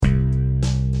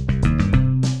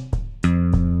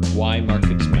why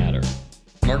markets matter.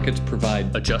 Markets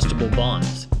provide adjustable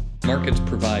bonds, markets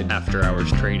provide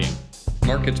after-hours trading,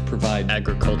 markets provide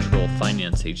agricultural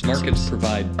finance agencies, markets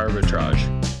provide arbitrage.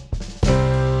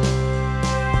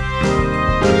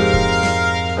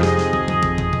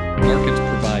 Markets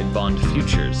provide Bond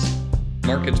futures,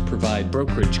 markets provide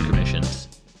brokerage commissions,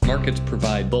 markets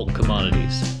provide bulk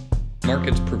commodities,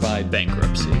 markets provide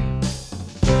bankruptcy.